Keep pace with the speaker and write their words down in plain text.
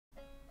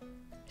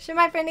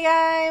Shemai friendly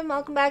guy,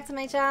 welcome back to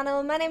my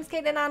channel. My name is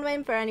Caitlin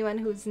Anwyn for anyone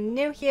who's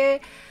new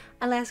here,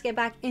 and let's get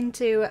back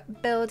into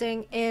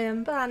building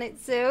in Planet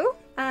Zoo.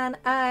 And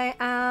I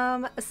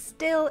am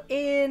still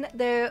in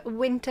the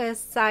winter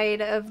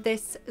side of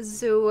this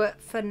zoo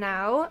for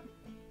now,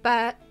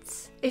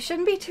 but it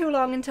shouldn't be too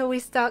long until we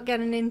start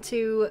getting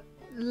into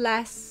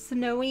less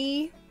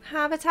snowy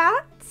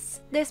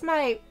habitats. This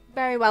might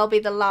very well be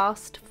the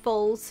last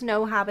full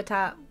snow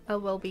habitat I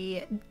will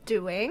be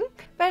doing,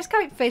 but it's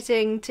quite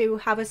fitting to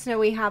have a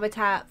snowy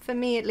habitat, for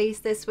me at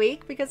least this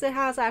week, because it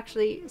has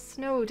actually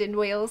snowed in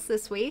Wales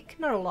this week.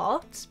 Not a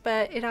lot,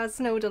 but it has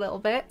snowed a little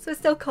bit, so it's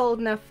still cold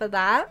enough for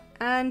that.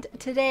 And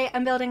today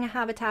I'm building a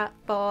habitat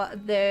for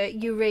the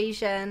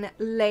Eurasian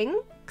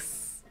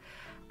lynx,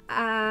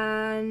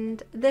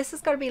 and this is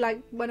going to be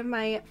like one of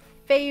my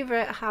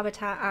favourite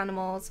habitat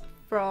animals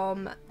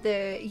from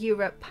the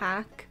Europe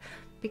pack,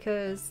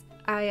 because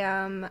I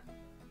am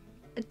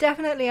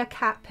definitely a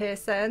cat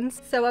person,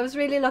 so I was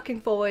really looking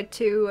forward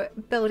to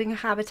building a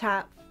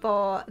habitat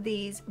for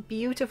these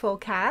beautiful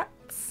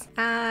cats.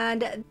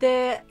 And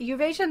the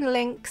Eurasian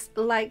lynx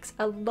likes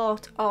a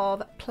lot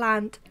of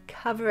plant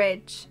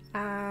coverage,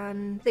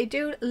 and they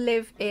do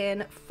live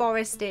in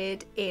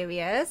forested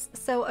areas,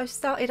 so I've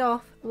started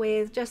off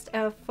with just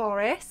a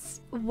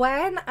forest.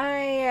 When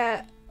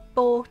I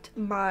bought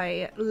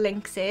my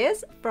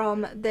lynxes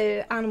from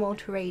the animal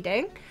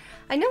trading,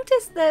 I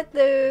noticed that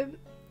the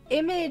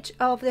image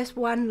of this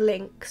one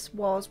lynx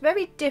was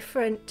very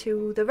different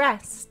to the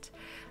rest,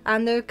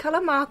 and the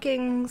colour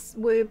markings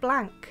were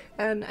blank,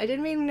 and I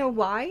didn't really know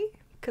why,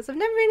 because I've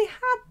never really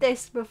had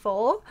this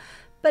before.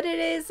 But it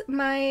is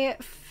my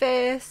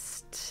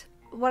first,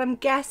 what I'm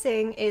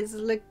guessing is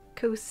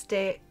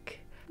Leucistic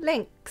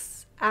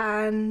Lynx,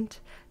 and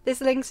this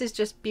lynx is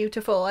just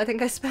beautiful. I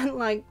think I spent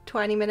like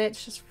 20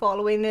 minutes just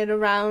following it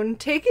around,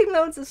 taking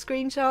loads of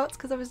screenshots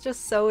because I was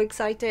just so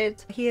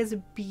excited. He is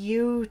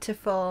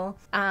beautiful,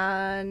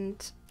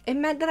 and it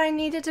meant that I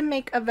needed to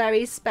make a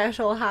very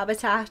special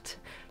habitat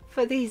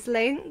for these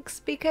lynx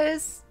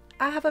because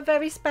I have a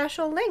very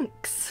special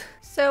lynx.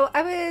 So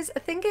I was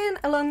thinking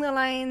along the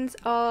lines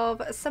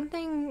of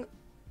something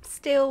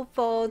still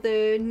for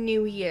the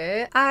new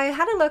year. I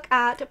had a look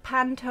at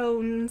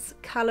Pantone's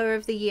colour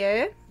of the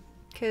year,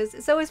 because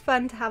it's always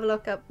fun to have a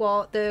look at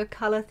what the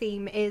colour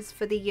theme is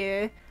for the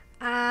year.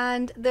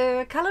 And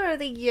the colour of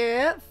the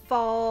year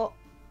for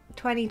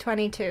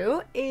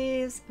 2022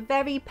 is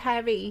Very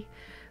Peri,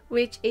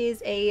 which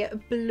is a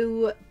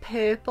blue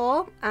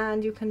purple,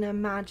 and you can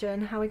imagine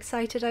how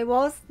excited I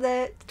was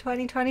that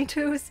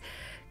 2022's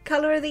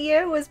colour of the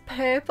year was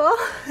purple.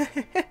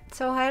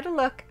 So I had a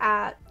look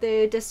at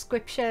the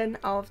description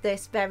of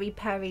this Very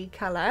Peri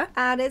colour,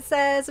 and it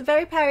says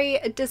Very Peri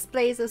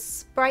displays a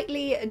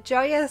sprightly,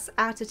 joyous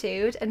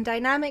attitude and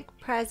dynamic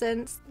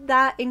presence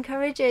that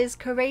encourages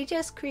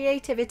courageous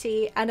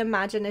creativity and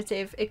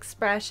imaginative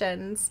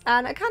expressions.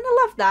 And I kind of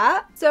love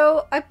that,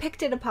 so I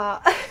picked it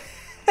apart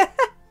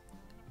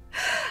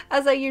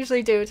as I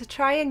usually do, to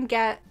try and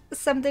get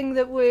something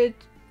that would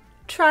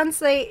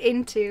translate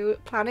into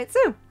Planet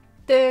Zoo.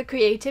 The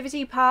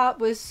creativity part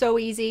was so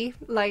easy,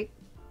 like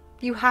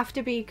you have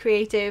to be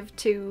creative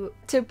to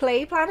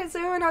play Planet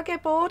Zoo and not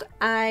get bored.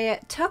 I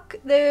took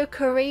the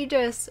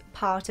courageous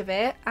part of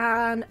it,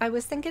 and I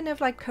was thinking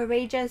of like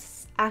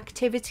courageous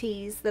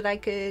activities that I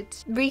could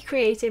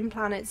recreate in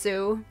Planet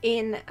Zoo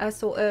in a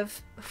sort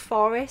of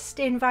forest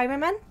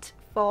environment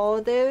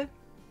for the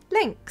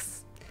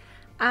lynx.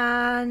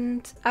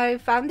 And I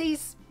found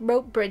these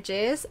rope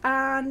bridges,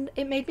 and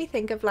it made me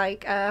think of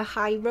like a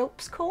high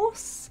ropes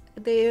course.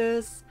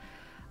 There's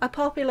a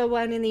popular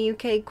one in the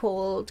UK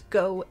called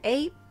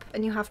Gaeaf,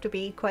 and you have to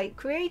be quite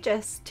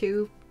courageous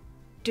to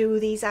do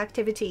these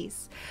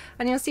activities.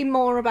 And you'll see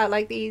more about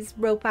like these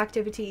rope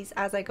activities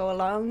as I go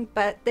along,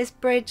 but this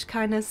bridge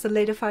kind of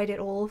solidified it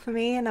all for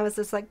me, and I was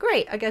just like,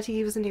 great, I get to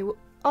use a new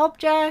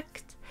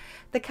object.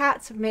 The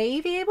cats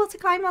may be able to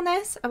climb on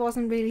this. I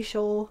wasn't really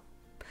sure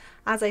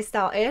as I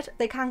started.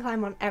 They can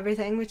climb on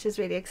everything, which is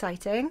really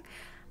exciting,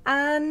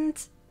 and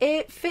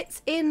it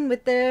fits in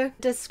with the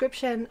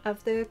description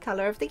of the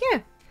colour of the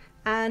year.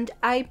 And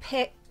I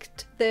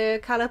picked the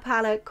colour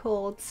palette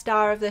called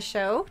Star of the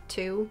Show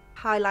to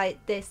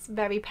highlight this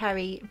Very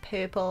Peri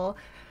purple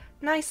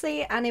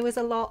nicely, and it was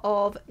a lot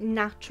of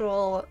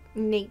natural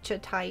nature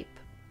type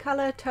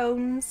colour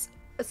tones.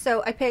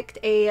 So I picked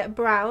a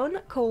brown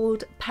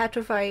called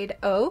Petrified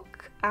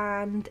Oak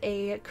and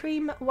a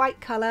cream white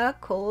colour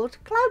called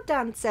Cloud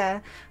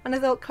Dancer, and I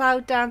thought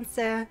Cloud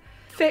Dancer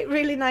fit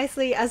really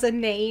nicely as a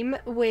name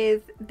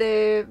with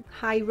the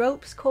high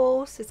ropes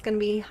course. It's going to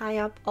be high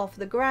up off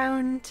the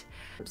ground,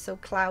 so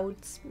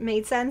clouds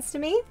made sense to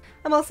me.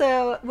 I'm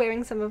also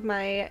wearing some of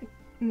my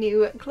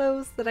new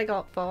clothes that I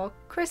got for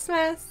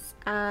Christmas,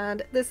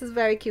 and this is a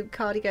very cute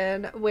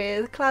cardigan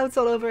with clouds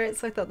all over it,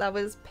 so I thought that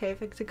was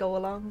perfect to go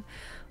along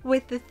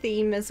with the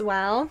theme as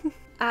well.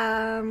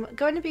 I'm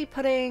going to be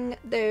putting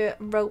the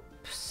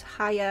ropes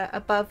higher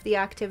above the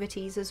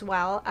activities as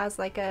well, as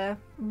like a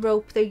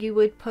rope that you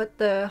would put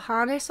the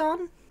harness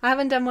on I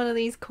haven't done one of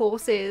these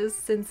courses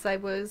since I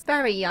was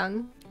very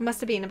young. Must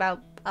have been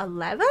about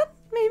 11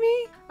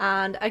 maybe,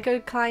 and I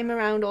could climb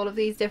around all of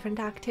these different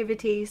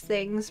activities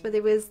things, but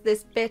there was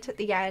this bit at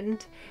the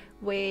end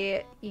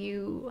where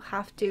you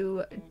have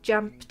to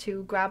jump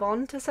to grab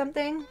onto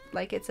something,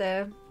 like it's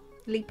a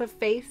leap of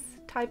faith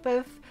type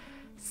of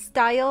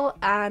style,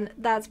 and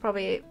that's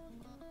probably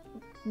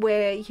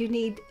where you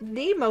need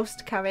the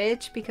most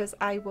courage, because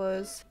I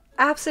was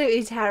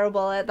absolutely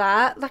terrible at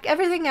that. Like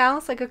everything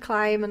else I could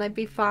climb and I'd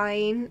be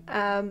fine,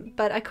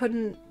 but I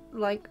couldn't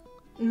like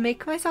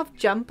make myself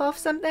jump off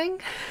something.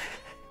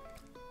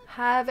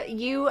 Have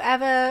you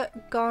ever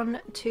gone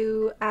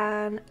to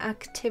an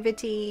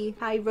activity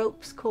high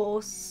ropes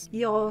course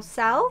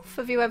yourself?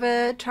 Have you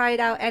ever tried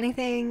out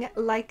anything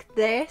like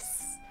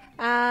this?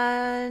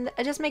 And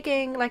just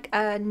making like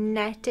a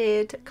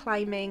netted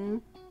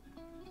climbing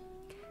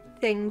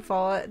thing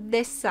for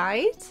this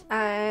side.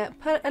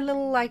 Put a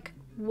little like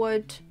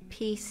wood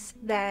piece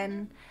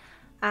then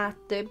at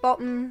the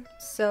bottom,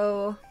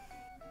 so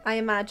I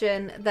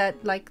imagine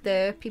that like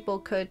the people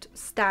could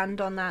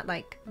stand on that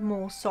like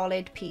more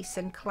solid piece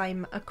and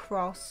climb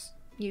across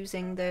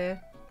using the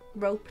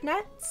rope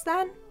nets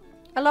then.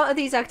 A lot of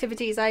these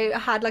activities I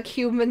had like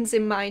humans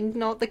in mind,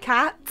 not the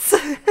cats.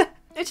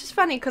 It's just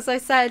funny because I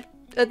said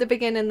at the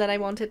beginning that I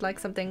wanted like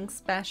something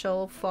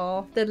special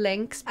for the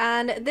lynx,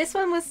 and this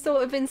one was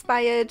sort of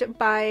inspired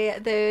by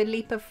the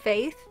leap of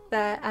faith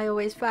that I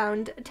always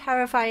found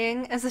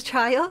terrifying as a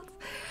child.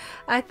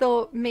 I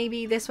thought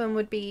maybe this one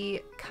would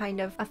be kind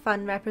of a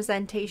fun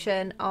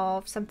representation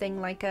of something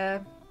like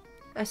a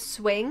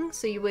swing,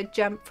 so you would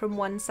jump from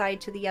one side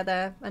to the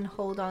other and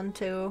hold on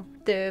to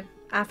the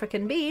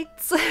African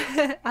beads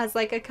as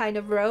like a kind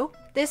of rope.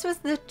 This was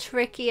the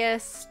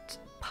trickiest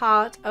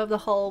part of the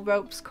whole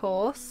ropes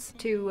course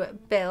to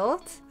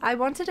build. I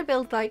wanted to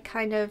build like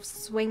kind of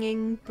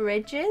swinging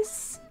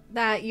bridges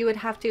that you would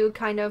have to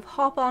kind of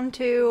hop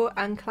onto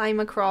and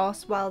climb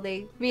across while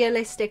they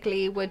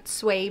realistically would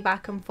sway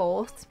back and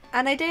forth.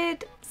 And I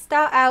did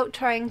start out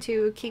trying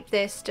to keep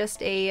this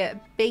just a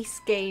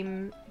base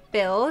game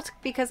build,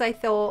 because I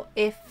thought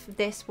if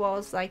this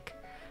was like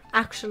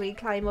actually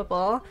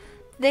climbable,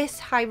 this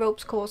high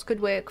ropes course could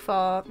work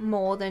for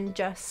more than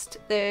just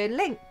the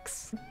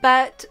lynx.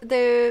 But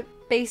the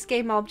base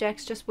game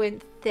objects just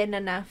weren't thin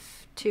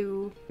enough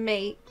to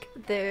make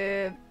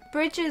the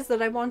bridges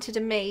that I wanted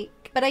to make.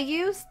 But I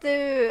used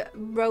the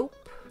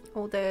rope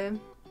or the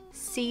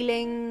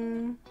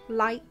ceiling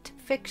light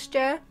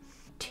fixture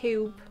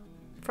tube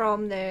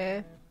from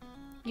the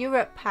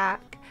Europe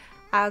pack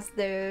as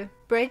the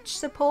bridge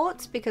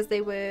supports, because they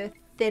were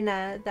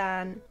thinner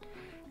than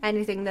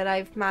anything that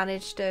I've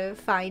managed to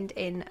find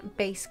in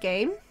base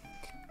game.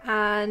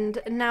 And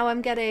now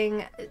I'm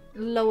getting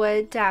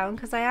lower down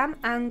because I am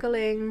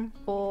angling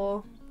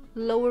or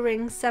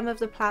lowering some of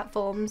the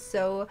platforms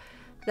so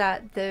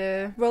that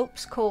the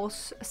ropes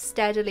course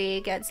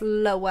steadily gets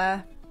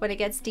lower when it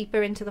gets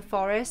deeper into the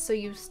forest. So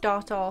you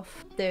start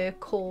off the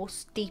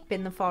course deep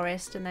in the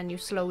forest and then you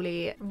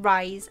slowly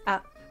rise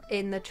up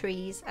in the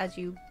trees as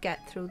you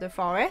get through the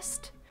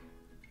forest.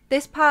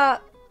 This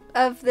part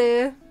of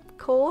the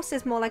course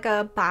is more like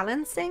a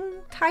balancing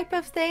type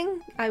of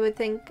thing. I would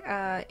think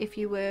if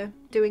you were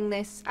doing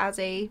this as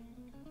a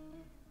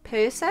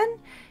person,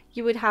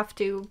 you would have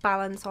to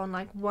balance on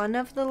like one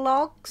of the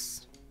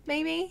logs,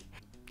 maybe.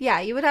 Yeah,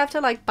 you would have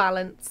to like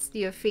balance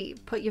your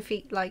feet, put your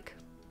feet like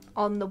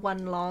on the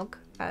one log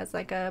as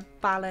like a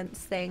balance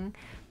thing.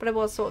 But I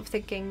was sort of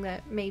thinking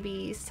that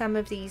maybe some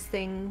of these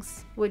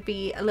things would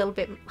be a little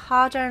bit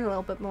harder and a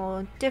little bit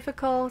more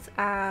difficult,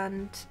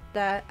 and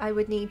that I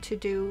would need to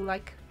do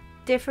like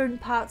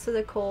different parts of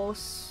the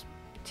course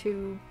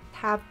to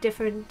have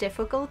different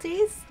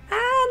difficulties.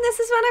 And this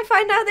is when I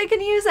find out they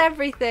can use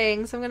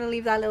everything, so I'm going to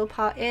leave that little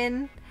part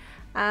in.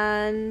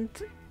 And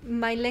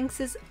my lynx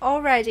is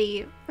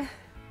already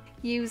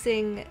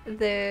using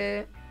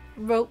the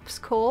ropes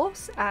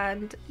course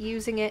and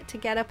using it to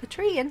get up a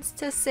tree and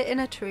to sit in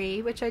a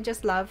tree, which I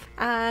just love.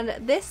 And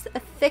this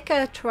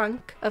thicker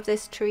trunk of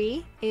this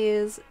tree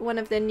is one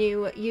of the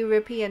new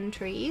European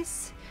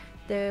trees,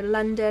 the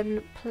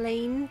London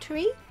plane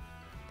tree.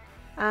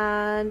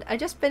 And I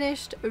just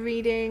finished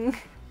reading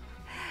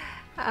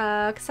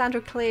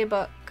Cassandra Clare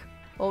book,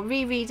 or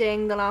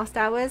rereading The Last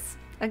Hours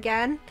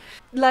again.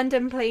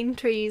 London plane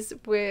trees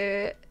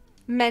were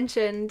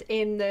mentioned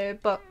in the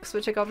books,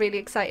 which I got really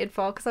excited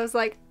for, because I was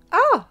like,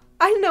 oh,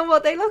 I know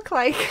what they look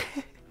like.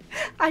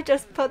 I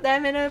just put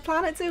them in a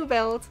Planet Zoo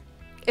build.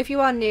 If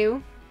you are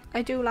new,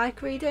 I do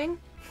like reading.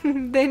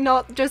 They're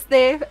not just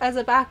there as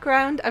a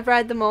background. I've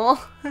read them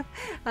all.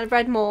 I've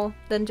read more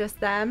than just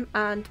them,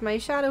 and my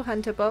Shadow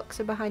Hunter books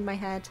are behind my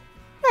head.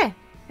 There,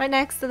 right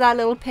next to that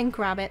little pink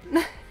rabbit.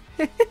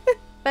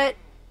 But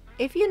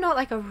if you're not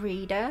like a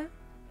reader,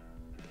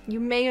 you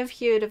may have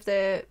heard of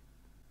the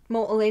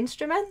Mortal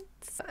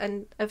Instruments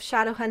and of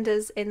Shadow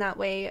Hunters in that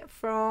way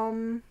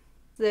from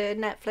the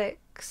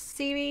Netflix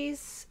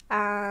series,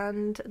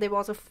 and there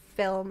was a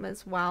film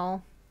as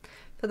well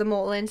for the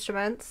Mortal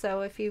Instruments.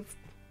 So if you've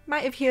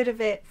might have heard of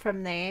it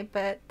from there,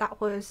 but that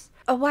was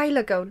a while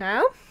ago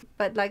now.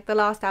 But like The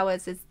Last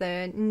Hours is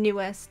the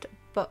newest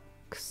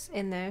books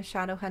in the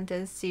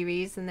Shadowhunters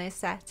series, and they're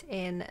set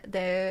in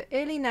the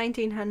early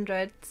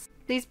 1900s.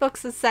 These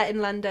books are set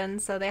in London,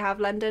 so they have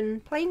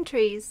London plane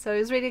trees, so it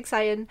was really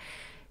exciting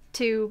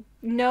to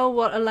know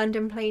what a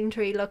London plane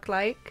tree looked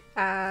like,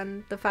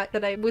 and the fact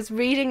that I was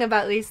reading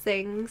about these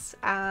things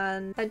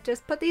and I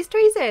just put these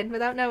trees in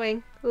without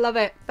knowing. Love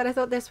it. But I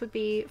thought this would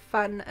be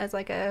fun as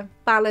like a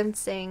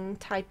balancing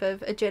type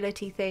of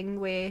agility thing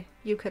where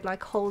you could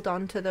like hold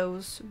on to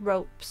those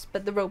ropes,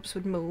 but the ropes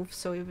would move,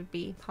 so it would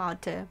be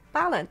hard to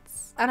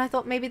balance. And I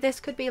thought maybe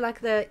this could be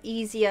like the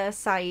easier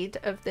side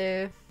of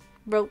the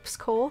ropes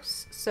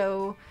course,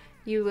 so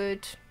you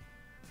would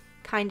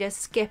kind of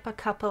skip a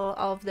couple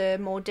of the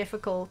more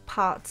difficult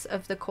parts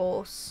of the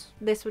course.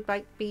 This would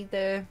like be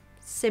the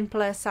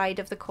simpler side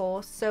of the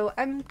course, so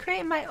I'm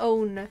creating my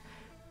own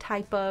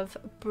type of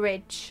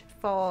bridge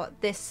for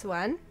this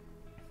one.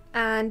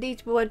 And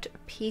these wood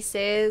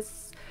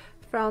pieces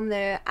from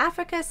the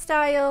Africa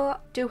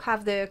style do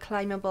have the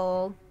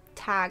climbable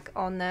tag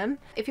on them.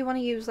 If you want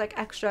to use like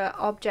extra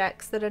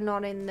objects that are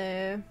not in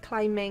the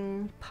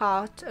climbing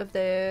part of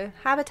the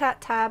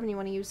habitat tab and you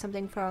want to use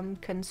something from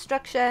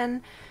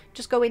construction,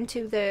 just go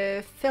into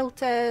the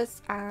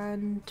filters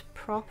and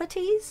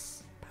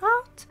properties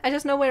part. I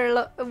just know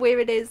where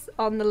it is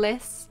on the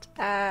list,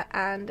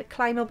 and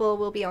climbable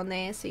will be on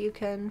there, so you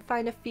can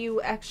find a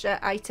few extra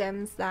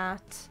items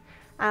that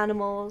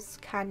animals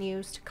can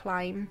use to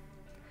climb,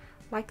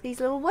 like these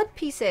little wood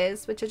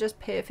pieces, which are just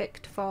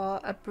perfect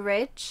for a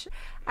bridge.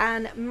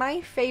 And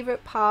my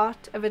favourite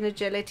part of an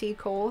agility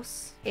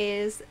course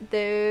is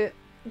the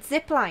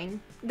zip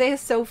line. They're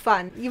so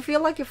fun. You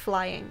feel like you're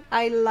flying.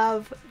 I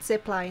love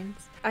zip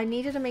lines. I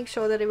needed to make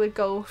sure that it would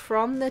go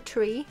from the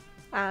tree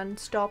and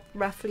stop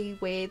roughly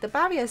where the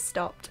barrier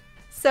stopped.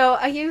 So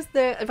I used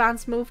the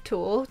advanced move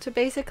tool to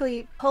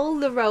basically pull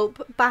the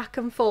rope back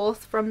and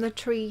forth from the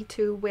tree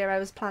to where I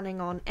was planning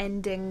on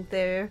ending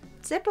the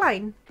zip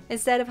line.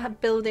 Instead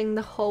of building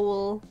the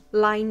whole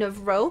line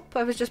of rope,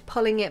 I was just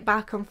pulling it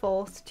back and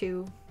forth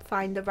to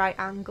find the right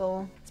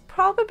angle. It's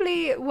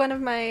probably one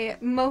of my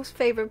most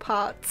favourite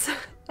parts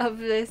of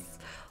this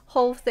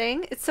whole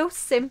thing. It's so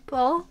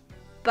simple,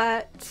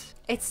 but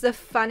it's the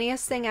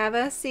funniest thing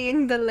ever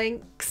seeing the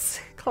lynx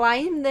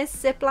climb this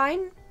zip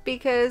line,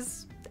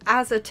 because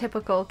as a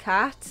typical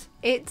cat,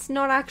 it's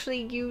not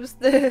actually used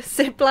the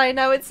zip line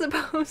how it's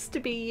supposed to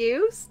be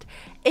used.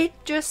 It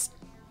just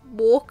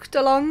walked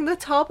along the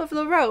top of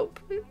the rope.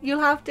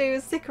 You'll have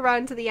to stick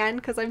around to the end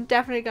because I'm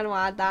definitely going to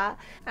add that.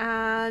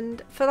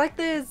 And for like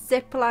the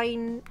zip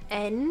line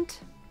end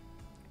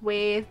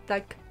where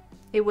like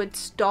it would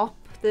stop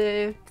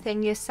the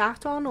thing you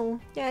sat on, or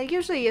yeah,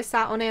 usually you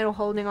sat on it or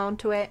holding on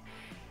to it,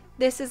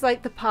 this is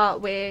like the part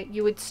where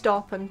you would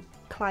stop and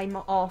climb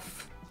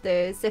off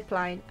the zip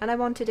line, and I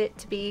wanted it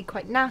to be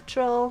quite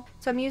natural,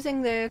 so I'm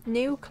using the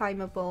new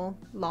climbable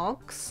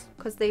logs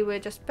because they were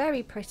just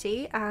very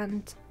pretty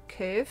and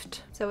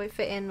curved, so it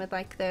fit in with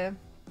like the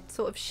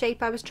sort of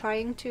shape I was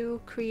trying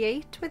to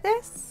create with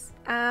this.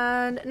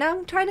 And now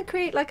I'm trying to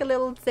create like a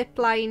little zip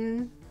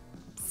line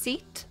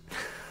seat.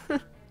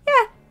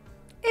 Yeah,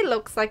 it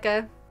looks like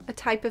a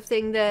type of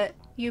thing that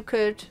you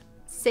could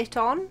sit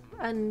on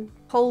and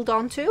hold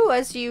on to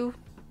as you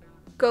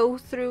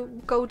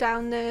go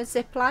down the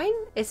zip line.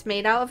 It's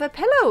made out of a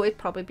pillow. It'd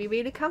probably be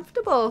really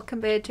comfortable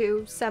compared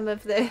to some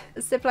of the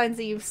zip lines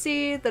that you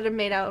see that are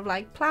made out of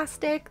like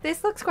plastic.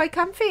 This looks quite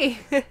comfy.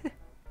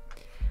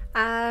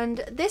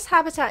 And this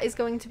habitat is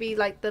going to be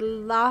like the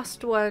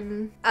last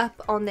one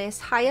up on this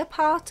higher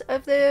part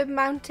of the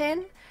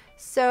mountain.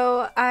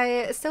 So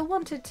I still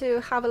wanted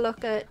to have a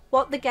look at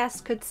what the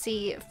guests could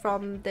see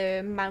from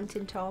the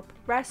mountaintop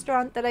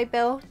restaurant that I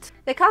built.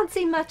 They can't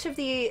see much of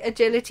the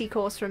agility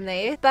course from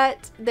there,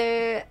 but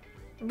the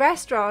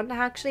restaurant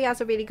actually has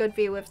a really good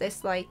view of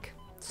this like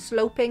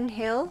sloping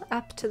hill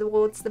up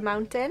towards the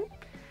mountain.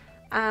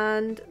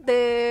 And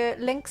the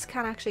lynx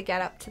can actually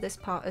get up to this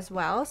part as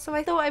well. So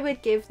I thought I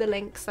would give the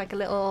lynx like a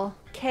little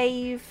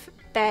cave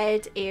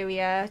bed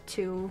area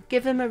to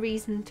give them a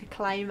reason to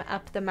climb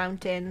up the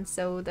mountain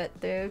so that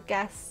the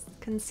guests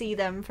can see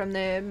them from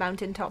the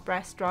mountaintop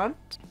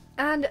restaurant.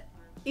 And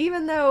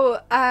even though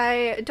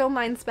I don't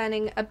mind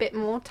spending a bit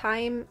more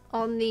time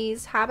on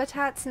these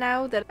habitats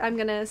now that I'm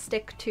gonna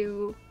stick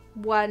to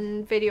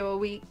one video a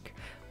week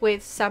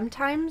with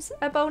sometimes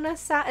a bonus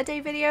Saturday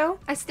video,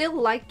 I still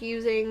like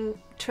using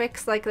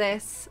tricks like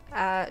this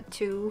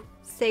to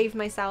save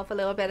myself a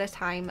little bit of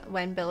time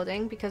when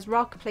building, because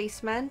rock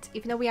placement,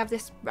 even though we have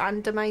this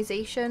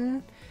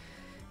randomization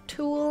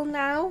tool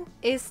now,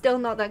 is still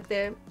not like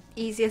the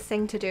easiest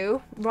thing to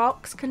do.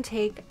 Rocks can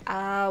take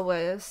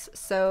hours,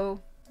 so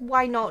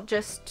why not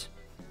just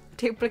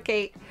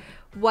duplicate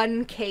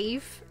one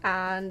cave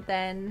and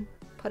then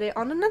put it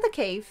on another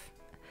cave?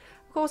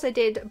 Of course, I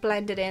did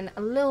blend it in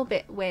a little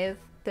bit with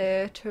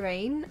the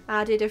terrain,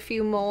 added a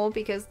few more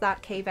because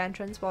that cave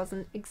entrance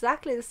wasn't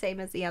exactly the same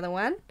as the other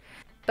one.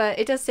 but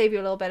it does save you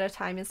a little bit of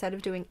time instead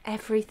of doing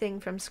everything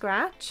from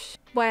scratch.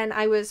 When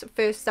I was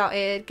first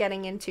started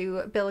getting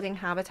into building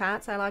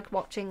habitats, I liked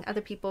watching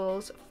other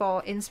people's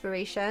for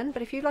inspiration,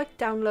 but if you like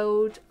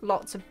download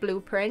lots of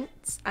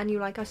blueprints and you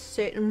like a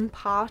certain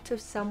part of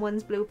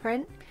someone's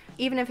blueprint,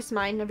 even if it's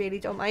mine, I really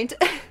don't mind,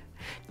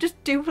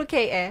 just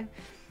duplicate it.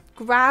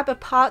 Grab a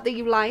part that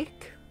you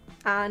like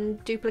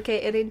and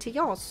duplicate it into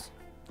yours.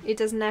 It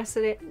doesn't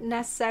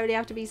necessarily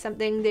have to be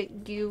something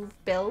that you've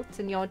built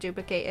and you're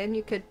duplicating.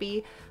 You could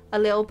be a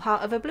little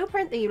part of a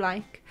blueprint that you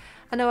like.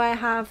 I know I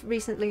have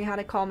recently had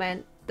a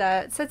comment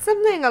that said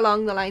something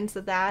along the lines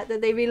of that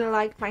they really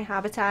liked my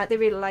habitat, they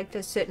really liked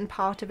a certain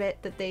part of it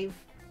that they've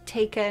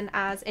taken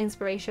as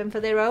inspiration for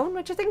their own,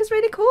 which I think is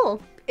really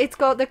cool. It's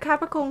got the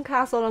Capricorn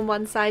castle on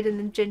one side and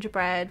the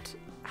gingerbread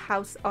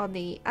house on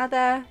the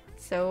other.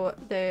 So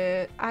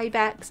the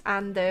ibex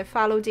and the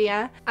fallow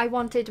deer. I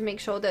wanted to make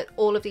sure that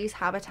all of these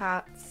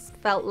habitats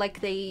felt like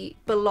they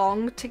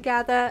belonged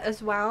together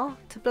as well.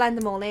 To blend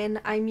them all in,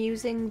 I'm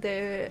using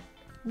the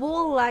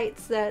wall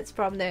lights that's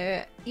from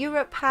the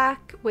Europe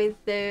pack with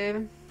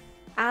the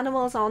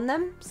animals on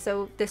them.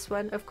 So this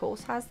one of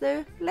course has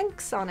the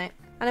lynx on it.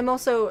 And I'm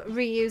also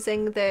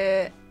reusing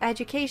the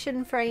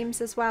education frames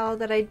as well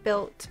that I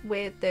built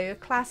with the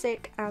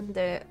classic and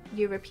the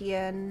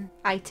European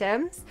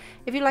items.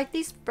 If you like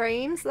these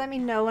frames, let me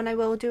know and I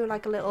will do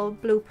like a little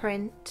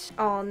blueprint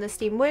on the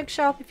Steam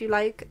Workshop if you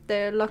like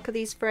the look of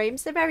these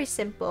frames. They're very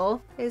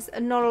simple. There's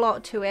not a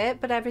lot to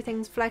it, but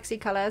everything's flexi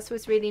color, so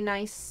it's really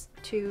nice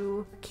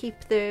to keep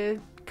the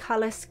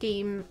colour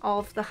scheme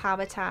of the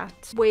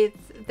habitat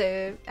with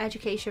the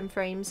education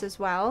frames as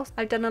well.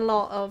 I've done a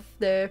lot of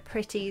the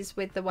pretties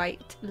with the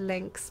white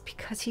lynx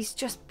because he's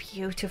just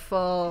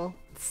beautiful.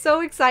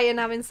 So exciting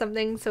having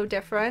something so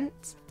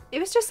different. It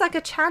was just like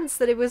a chance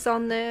that it was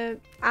on the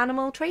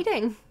animal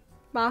trading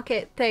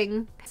market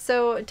thing.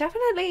 So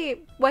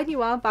definitely when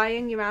you are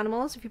buying your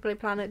animals, if you play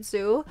Planet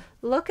Zoo,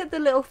 look at the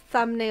little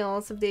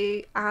thumbnails of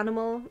the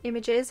animal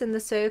images in the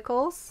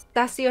circles.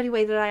 That's the only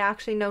way that I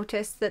actually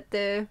noticed that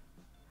the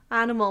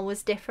animal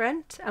was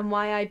different and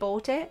why I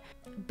bought it.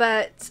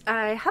 But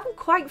I haven't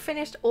quite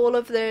finished all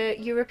of the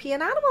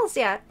European animals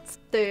yet.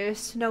 The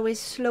snow is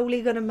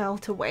slowly gonna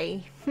melt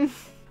away.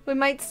 We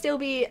might still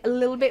be a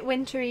little bit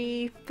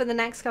wintry for the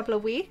next couple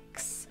of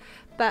weeks,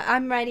 but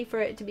I'm ready for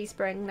it to be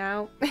spring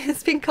now.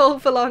 It's been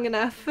cold for long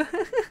enough.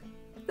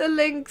 The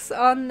lynx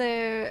on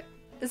the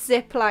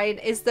zip line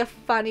is the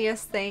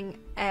funniest thing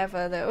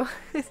ever though.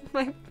 It's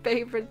my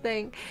favorite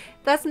thing.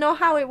 That's not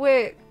how it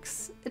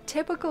works. A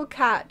typical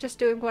cat just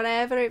doing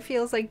whatever it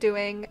feels like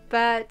doing.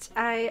 But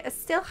I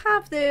still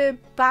have the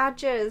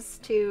badgers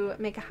to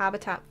make a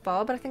habitat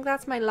for, but I think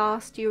that's my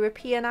last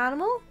European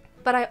animal.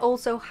 But I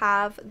also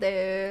have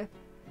the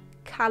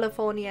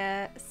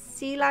California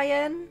sea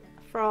lion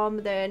from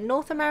the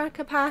North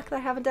America pack that I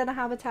haven't done a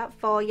habitat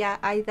for yet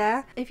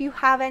either. If you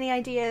have any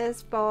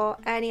ideas for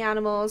any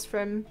animals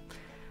from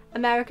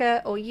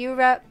America or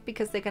Europe,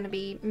 because they're going to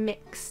be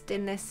mixed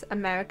in this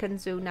American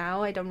zoo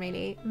now, I don't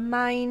really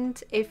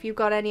mind. If you've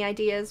got any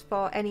ideas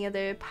for any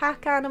other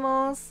pack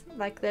animals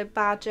like the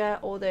badger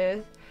or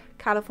the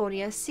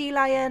California sea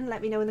lion,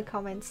 let me know in the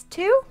comments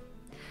too.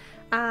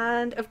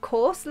 And of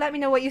course, let me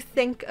know what you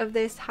think of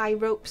this high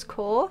ropes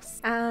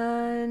course.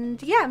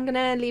 And yeah, I'm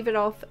gonna leave it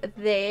off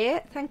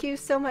there. Thank you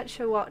so much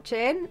for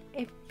watching.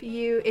 If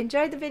you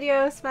enjoyed the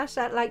video, smash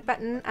that like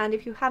button, and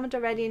if you haven't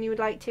already and you would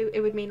like to,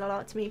 it would mean a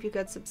lot to me if you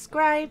could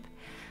subscribe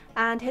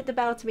and hit the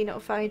bell to be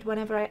notified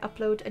whenever I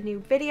upload a new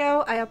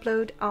video. I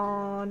upload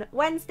on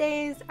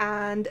Wednesdays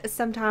and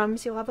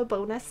sometimes you'll have a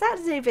bonus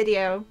Saturday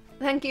video.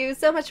 Thank you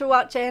so much for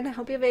watching. I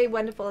hope you have a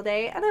wonderful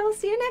day and I will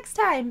see you next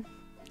time.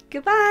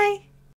 Goodbye!